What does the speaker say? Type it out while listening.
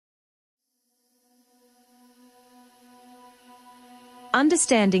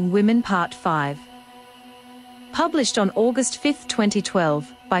Understanding Women Part 5. Published on August 5,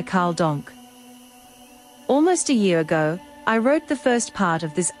 2012, by Carl Donk. Almost a year ago, I wrote the first part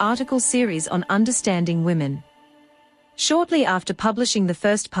of this article series on understanding women. Shortly after publishing the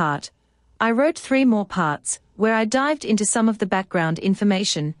first part, I wrote 3 more parts, where I dived into some of the background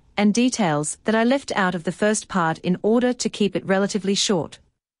information and details that I left out of the first part in order to keep it relatively short.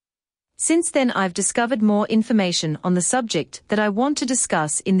 Since then I've discovered more information on the subject that I want to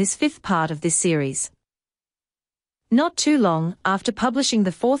discuss in this 5th part of this series. Not too long after publishing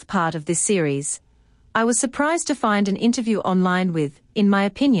the 4th part of this series, I was surprised to find an interview online with, in my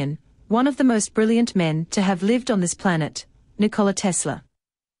opinion, one of the most brilliant men to have lived on this planet, Nikola Tesla.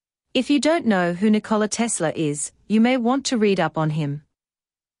 If you don't know who Nikola Tesla is, you may want to read up on him.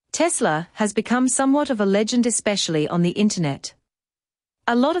 Tesla has become somewhat of a legend, especially on the internet.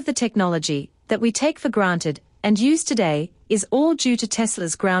 A lot of the technology that we take for granted and use today is all due to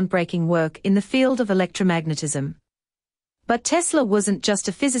Tesla's groundbreaking work in the field of electromagnetism. But Tesla wasn't just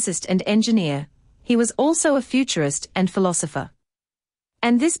a physicist and engineer, he was also a futurist and philosopher.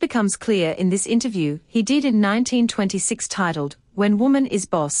 And this becomes clear in this interview he did in 1926 titled, "When Woman is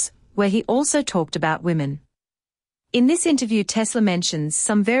Boss," where he also talked about women. In this interview Tesla mentions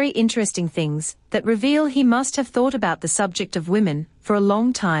some very interesting things that reveal he must have thought about the subject of women for a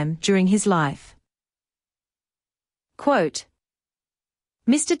long time during his life. Quote,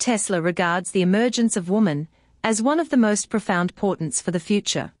 Mr. Tesla regards the emergence of woman as one of the most profound portents for the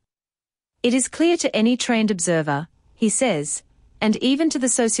future. It is clear to any trained observer, he says, and even to the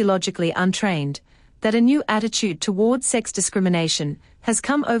sociologically untrained, that a new attitude toward sex discrimination has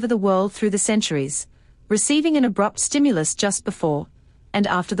come over the world through the centuries, receiving an abrupt stimulus just before and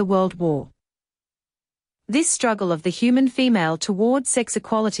after the World War. This struggle of the human female toward sex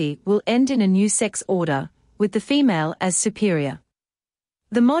equality will end in a new sex order, with the female as superior.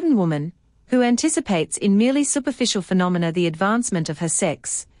 The modern woman, who anticipates in merely superficial phenomena the advancement of her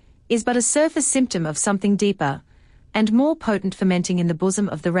sex, is but a surface symptom of something deeper and more potent fermenting in the bosom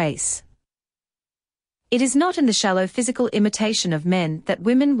of the race. It is not in the shallow physical imitation of men that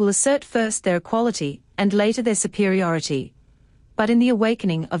women will assert first their equality and later their superiority, but in the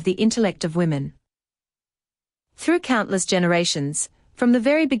awakening of the intellect of women. Through countless generations, from the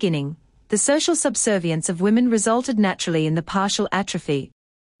very beginning, the social subservience of women resulted naturally in the partial atrophy,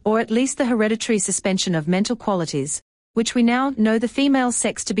 or at least the hereditary suspension of mental qualities, which we now know the female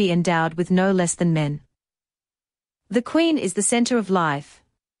sex to be endowed with no less than men. The queen is the center of life.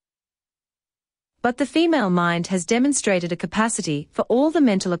 But the female mind has demonstrated a capacity for all the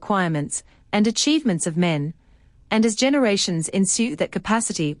mental acquirements and achievements of men, and as generations ensue that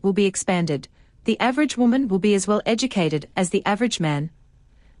capacity will be expanded, the average woman will be as well educated as the average man,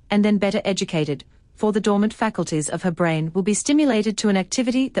 and then better educated, for the dormant faculties of her brain will be stimulated to an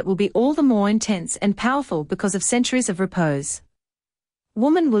activity that will be all the more intense and powerful because of centuries of repose.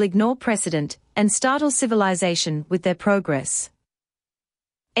 Woman will ignore precedent and startle civilization with their progress.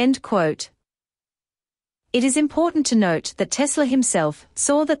 End quote. It is important to note that Tesla himself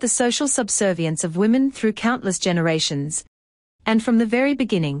saw that the social subservience of women through countless generations, and from the very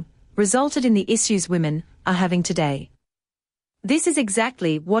beginning, resulted in the issues women are having today. This is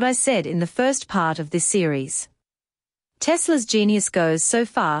exactly what I said in the first part of this series. Tesla's genius goes so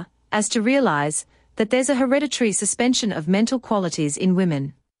far as to realize that there's a hereditary suspension of mental qualities in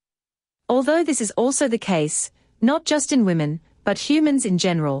women. Although this is also the case, not just in women, but humans in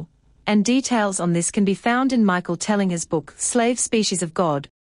general, and details on this can be found in Michael Tellinger's book Slave Species of God.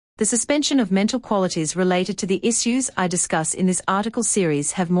 The suspension of mental qualities related to the issues I discuss in this article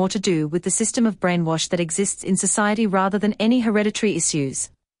series have more to do with the system of brainwash that exists in society rather than any hereditary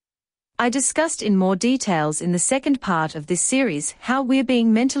issues. I discussed in more details in the second part of this series how we're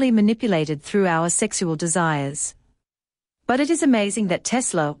being mentally manipulated through our sexual desires. But it is amazing that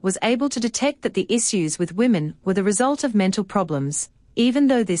Tesla was able to detect that the issues with women were the result of mental problems, even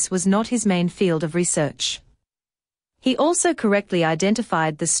though this was not his main field of research. He also correctly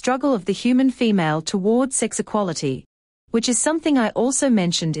identified the struggle of the human female toward sex equality, which is something I also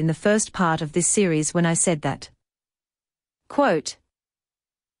mentioned in the first part of this series when I said that. Quote,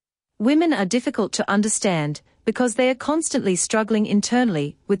 women are difficult to understand because they are constantly struggling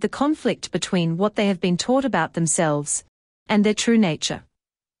internally with the conflict between what they have been taught about themselves and their true nature.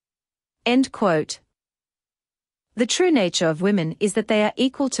 End quote. The true nature of women is that they are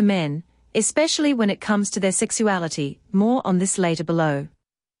equal to men, especially when it comes to their sexuality. More on this later below.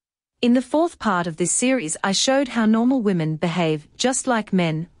 In the 4th part of this series I showed how normal women behave just like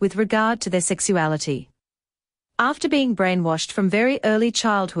men with regard to their sexuality. After being brainwashed from very early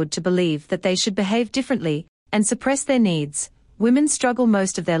childhood to believe that they should behave differently and suppress their needs, women struggle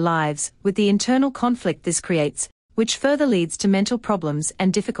most of their lives with the internal conflict this creates, which further leads to mental problems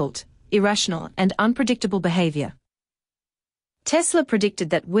and difficult, irrational, and unpredictable behavior. Tesla predicted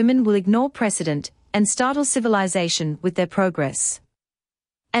that women will ignore precedent and startle civilization with their progress.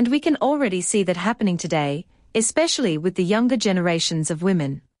 And we can already see that happening today, especially with the younger generations of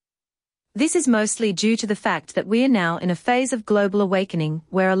women. This is mostly due to the fact that we are now in a phase of global awakening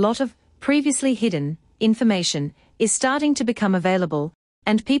where a lot of previously hidden information is starting to become available,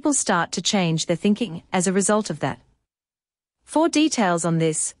 and people start to change their thinking as a result of that. For details on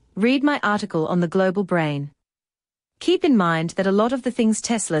this, read my article on the global brain. Keep in mind that a lot of the things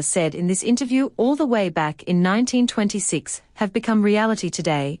Tesla said in this interview all the way back in 1926 have become reality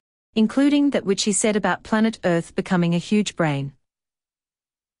today, including that which he said about planet Earth becoming a huge brain.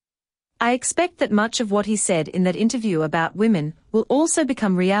 I expect that much of what he said in that interview about women will also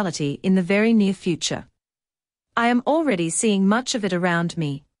become reality in the very near future. I am already seeing much of it around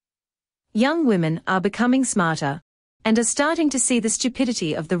me. Young women are becoming smarter, and are starting to see the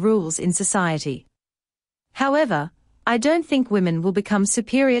stupidity of the rules in society. However, I don't think women will become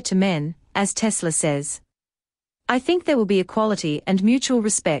superior to men, as Tesla says. I think there will be equality and mutual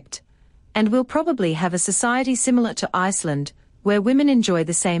respect, and we'll probably have a society similar to Iceland, where women enjoy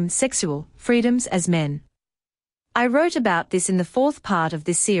the same sexual freedoms as men. I wrote about this in the 4th part of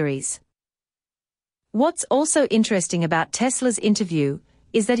this series. What's also interesting about Tesla's interview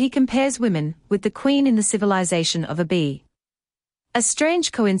is that he compares women with the queen in the civilization of a bee. A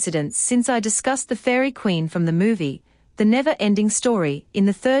strange coincidence, since I discussed the fairy queen from the movie The Never-Ending Story in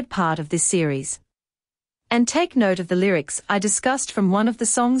the 3rd part of this series. And take note of the lyrics I discussed from one of the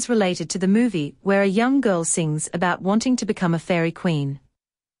songs related to the movie where a young girl sings about wanting to become a fairy queen.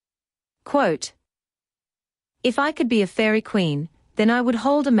 Quote, "If I could be a fairy queen, then I would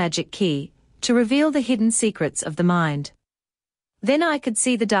hold a magic key to reveal the hidden secrets of the mind. Then I could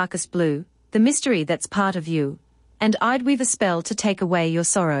see the darkest blue, the mystery that's part of you, and I'd weave a spell to take away your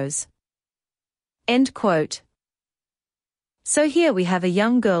sorrows." End quote. So here we have a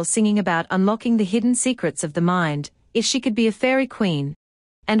young girl singing about unlocking the hidden secrets of the mind, if she could be a fairy queen.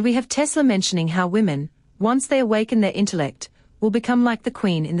 And we have Tesla mentioning how women, once they awaken their intellect, will become like the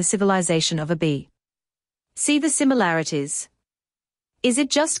queen in the civilization of a bee. See the similarities. Is it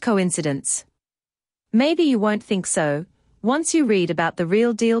just coincidence? Maybe you won't think so, once you read about the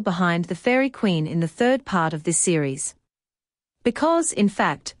real deal behind the fairy queen in the 3rd part of this series. Because, in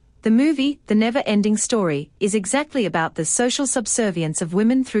fact, the movie The Never-Ending Story is exactly about the social subservience of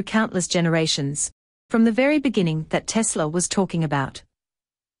women through countless generations, from the very beginning that Tesla was talking about.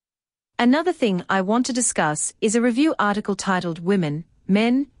 Another thing I want to discuss is a review article titled Women,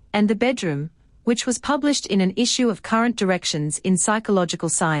 Men, and the Bedroom, which was published in an issue of Current Directions in Psychological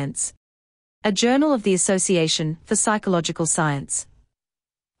Science, a journal of the Association for Psychological Science.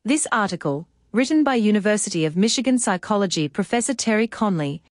 This article, written by University of Michigan psychology professor Terry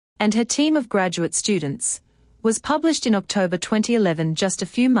Conley and her team of graduate students, was published in October 2011, just a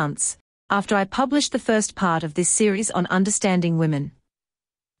few months after I published the 1st part of this series on understanding women.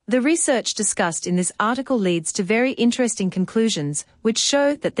 The research discussed in this article leads to very interesting conclusions which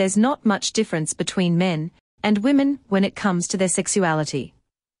show that there's not much difference between men and women when it comes to their sexuality.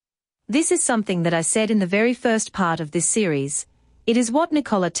 This is something that I said in the very 1st part of this series. It is what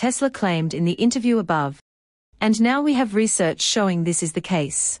Nikola Tesla claimed in the interview above, and now we have research showing this is the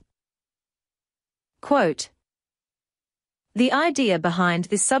case. Quote, "The idea behind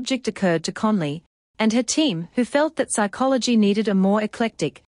this subject occurred to Conley and her team, who felt that psychology needed a more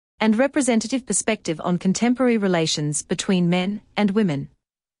eclectic and representative perspective on contemporary relations between men and women.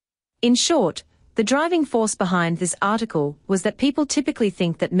 In short, the driving force behind this article was that people typically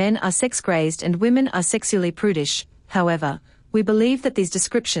think that men are sex-crazed and women are sexually prudish. However, we believe that these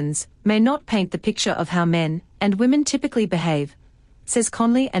descriptions may not paint the picture of how men and women typically behave," says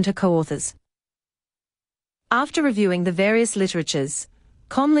Conley and her co-authors. After reviewing the various literatures,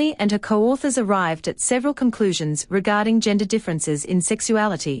 Conley and her co-authors arrived at several conclusions regarding gender differences in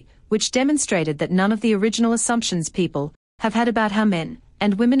sexuality, which demonstrated that none of the original assumptions people have had about how men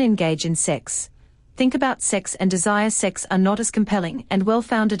and women engage in sex, think about sex and desire sex are not as compelling and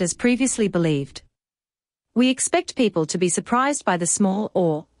well-founded as previously believed. We expect people to be surprised by the small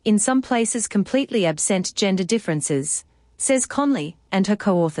or, in some places, completely absent gender differences, says Conley and her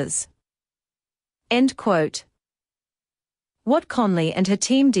co-authors. End quote. What Conley and her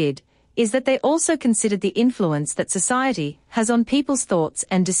team did is that they also considered the influence that society has on people's thoughts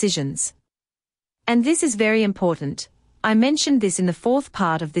and decisions. And this is very important. I mentioned this in the 4th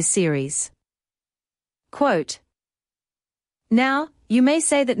part of this series. Quote, "Now, You may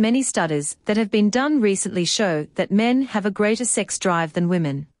say that many studies that have been done recently show that men have a greater sex drive than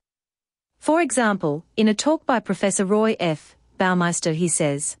women. For example, in a talk by Professor Roy F. Baumeister, he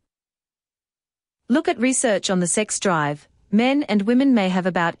says, "Look at research on the sex drive. Men and women may have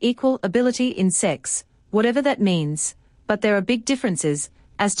about equal ability in sex, whatever that means, but there are big differences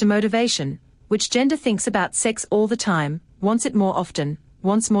as to motivation, which gender thinks about sex all the time, wants it more often,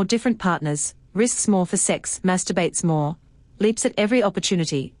 wants more different partners, risks more for sex, masturbates more, leaps at every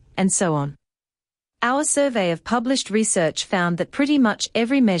opportunity, and so on." Our survey of published research found that pretty much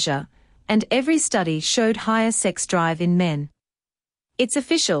every measure and every study showed higher sex drive in men. It's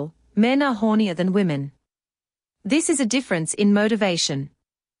official, men are hornier than women. This is a difference in motivation.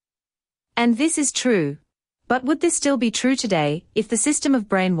 And this is true. But would this still be true today if the system of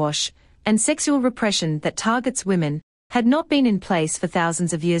brainwash and sexual repression that targets women had not been in place for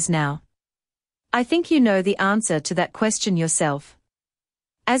thousands of years now? I think you know the answer to that question yourself.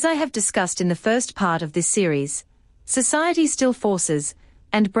 As I have discussed in the first part of this series, society still forces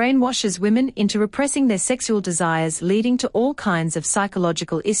and brainwashes women into repressing their sexual desires, leading to all kinds of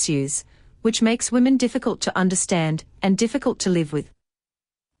psychological issues, which makes women difficult to understand and difficult to live with.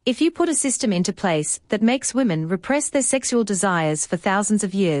 If you put a system into place that makes women repress their sexual desires for thousands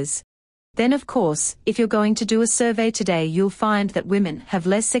of years, then of course, if you're going to do a survey today, you'll find that women have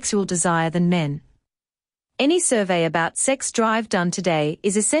less sexual desire than men. Any survey about sex drive done today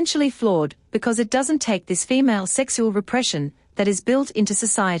is essentially flawed because it doesn't take this female sexual repression that is built into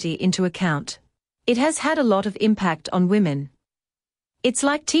society into account. It has had a lot of impact on women. It's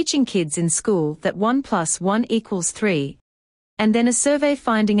like teaching kids in school that 1 + 1 = 3, and then a survey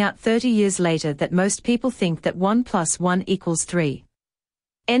finding out 30 years later that most people think that 1 + 1 = 3.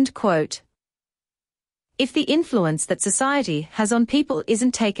 End quote. If the influence that society has on people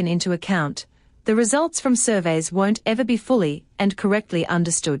isn't taken into account, the results from surveys won't ever be fully and correctly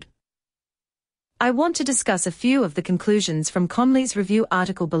understood. I want to discuss a few of the conclusions from Conley's review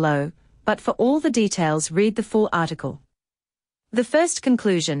article below, but for all the details read the full article. The first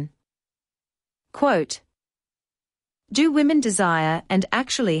conclusion. Quote, "Do women desire and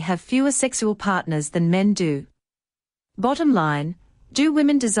actually have fewer sexual partners than men do?" Bottom line, do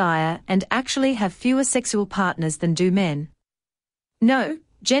women desire and actually have fewer sexual partners than do men? No,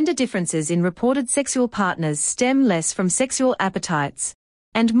 gender differences in reported sexual partners stem less from sexual appetites,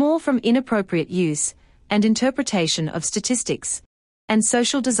 and more from inappropriate use and interpretation of statistics, and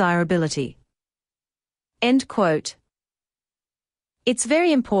social desirability. End quote. It's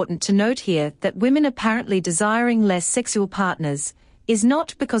very important to note here that women apparently desiring less sexual partners is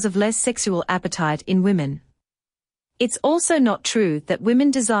not because of less sexual appetite in women. It's also not true that women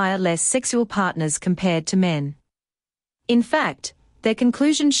desire less sexual partners compared to men. In fact, their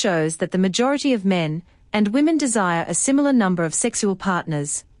conclusion shows that the majority of men and women desire a similar number of sexual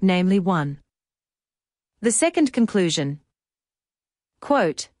partners, namely 1. The second conclusion.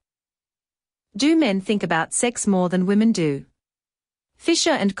 Quote, "Do men think about sex more than women do?"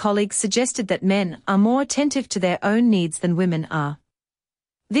 Fisher and colleagues suggested that men are more attentive to their own needs than women are.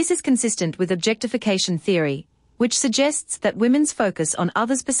 This is consistent with objectification theory, which suggests that women's focus on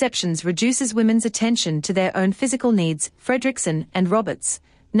others' perceptions reduces women's attention to their own physical needs, Fredrickson and Roberts,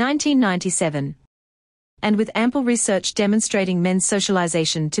 1997. And with ample research demonstrating men's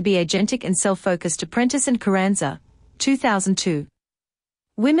socialization to be agentic and self-focused, Apprentice and Carranza, 2002.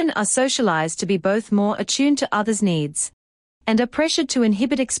 Women are socialized to be both more attuned to others' needs and are pressured to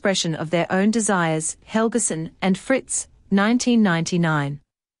inhibit expression of their own desires, Helgeson and Fritz, 1999.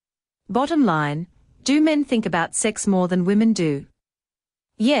 Bottom line, do men think about sex more than women do?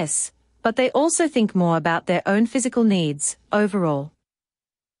 Yes, but they also think more about their own physical needs, overall.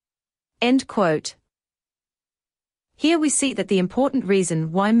 End quote. Here we see that the important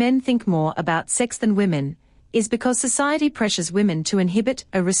reason why men think more about sex than women is because society pressures women to inhibit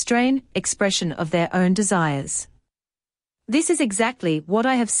or restrain expression of their own desires. This is exactly what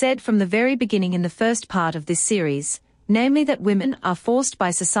I have said from the very beginning in the first part of this series, namely that women are forced by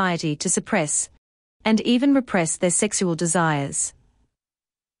society to suppress and even repress their sexual desires.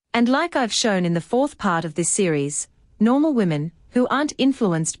 And like I've shown in the fourth part of this series, normal women, who aren't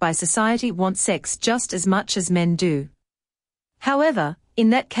influenced by society, want sex just as much as men do. However,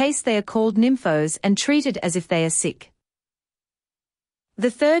 in that case they are called nymphos and treated as if they are sick. The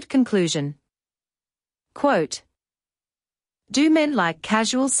third conclusion. Quote, "Do men like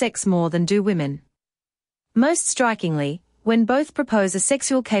casual sex more than do women?" Most strikingly, when both propose a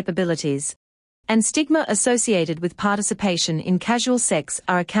sexual capabilities and stigma associated with participation in casual sex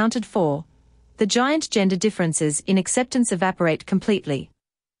are accounted for, the giant gender differences in acceptance evaporate completely.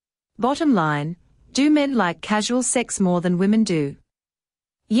 Bottom line, do men like casual sex more than women do?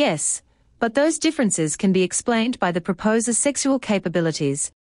 Yes, but those differences can be explained by the proposer's sexual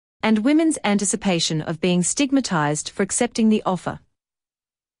capabilities and women's anticipation of being stigmatized for accepting the offer.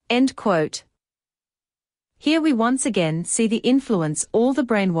 End quote. Here we once again see the influence all the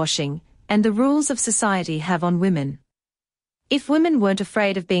brainwashing and the rules of society have on women. If women weren't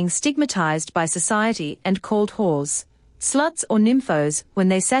afraid of being stigmatized by society and called whores, sluts or nymphos when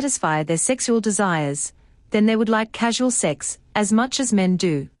they satisfy their sexual desires, then they would like casual sex as much as men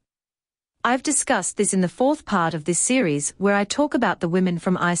do. I've discussed this in the fourth part of this series where I talk about the women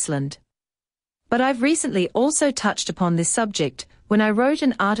from Iceland. But I've recently also touched upon this subject when I wrote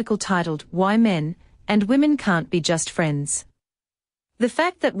an article titled Why Men and Women Can't Be Just Friends. The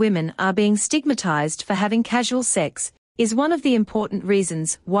fact that women are being stigmatized for having casual sex is one of the important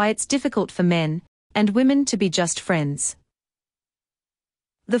reasons why it's difficult for men and women to be just friends.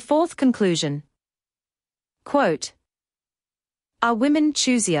 The fourth conclusion. Quote, are women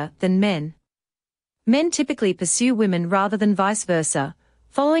choosier than men? Men typically pursue women rather than vice versa,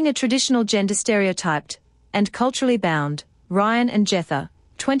 following a traditional gender-stereotyped and culturally bound, Ryan and Jether,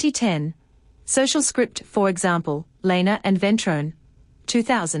 2010, social script, for example, Lena and Ventrone,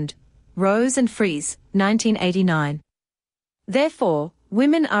 2000, Rose and Fries, 1989. Therefore,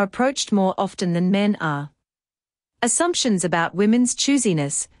 women are approached more often than men are. Assumptions about women's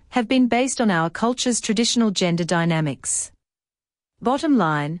choosiness have been based on our culture's traditional gender dynamics. Bottom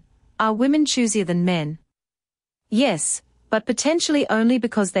line, are women choosier than men? Yes, but potentially only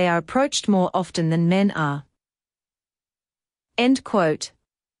because they are approached more often than men are. End quote.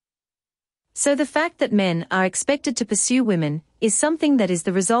 So the fact that men are expected to pursue women is something that is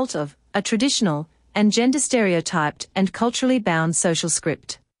the result of a traditional and gender-stereotyped and culturally bound social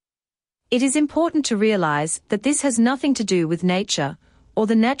script. It is important to realize that this has nothing to do with nature or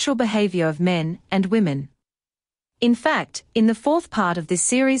the natural behavior of men and women. In fact, in the fourth part of this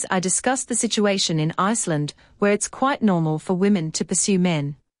series I discussed the situation in Iceland where it's quite normal for women to pursue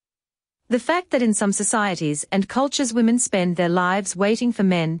men. The fact that in some societies and cultures women spend their lives waiting for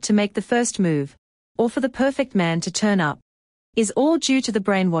men to make the first move, or for the perfect man to turn up, is all due to the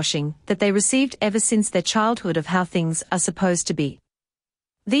brainwashing that they received ever since their childhood of how things are supposed to be.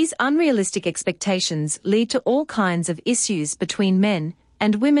 These unrealistic expectations lead to all kinds of issues between men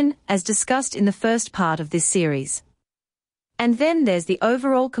and women as discussed in the first part of this series. And then there's the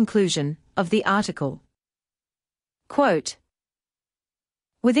overall conclusion of the article. Quote,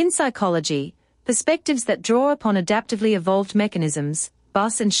 within psychology, perspectives that draw upon adaptively evolved mechanisms,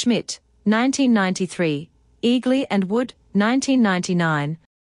 Buss and Schmidt, 1993, Eagley and Wood, 1999,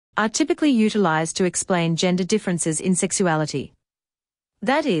 are typically utilized to explain gender differences in sexuality.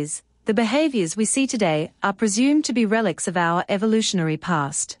 That is, the behaviors we see today are presumed to be relics of our evolutionary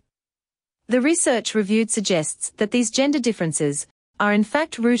past. The research reviewed suggests that these gender differences are in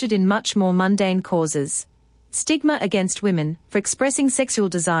fact rooted in much more mundane causes: stigma against women for expressing sexual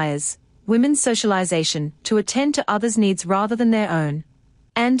desires, women's socialization to attend to others' needs rather than their own,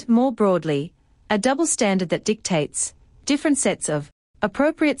 and, more broadly, a double standard that dictates different sets of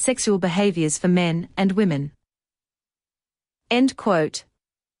appropriate sexual behaviors for men and women. End quote.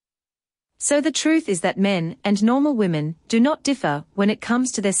 So the truth is that men and normal women do not differ when it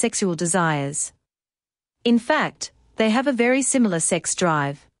comes to their sexual desires. In fact, they have a very similar sex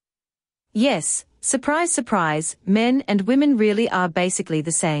drive. Yes, surprise surprise, men and women really are basically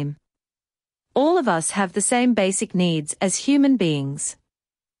the same. All of us have the same basic needs as human beings.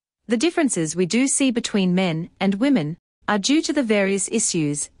 The differences we do see between men and women are due to the various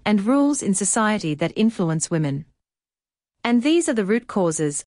issues and rules in society that influence women. And these are the root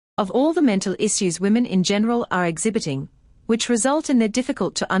causes of all the mental issues women in general are exhibiting, which result in their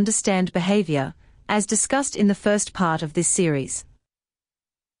difficult-to-understand behavior, as discussed in the first part of this series.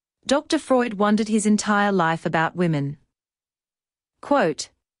 Dr. Freud wondered his entire life about women. Quote,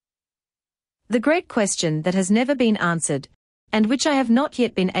 the great question that has never been answered, and which I have not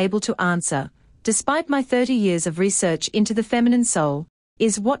yet been able to answer, despite my 30 years of research into the feminine soul,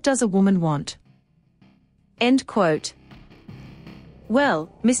 is what does a woman want? End quote.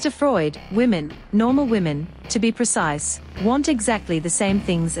 Well, Mr. Freud, women, normal women, to be precise, want exactly the same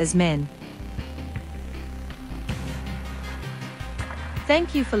things as men.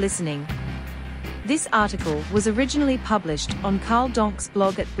 Thank you for listening. This article was originally published on Carl Donk's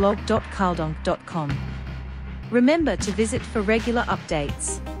blog at blog.carldonk.com. Remember to visit for regular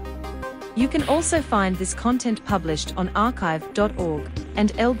updates. You can also find this content published on archive.org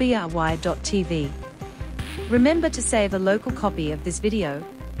and lbry.tv. Remember to save a local copy of this video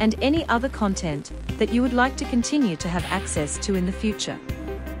and any other content that you would like to continue to have access to in the future.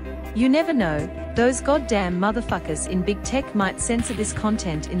 You never know, those goddamn motherfuckers in big tech might censor this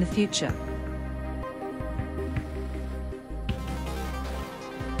content in the future.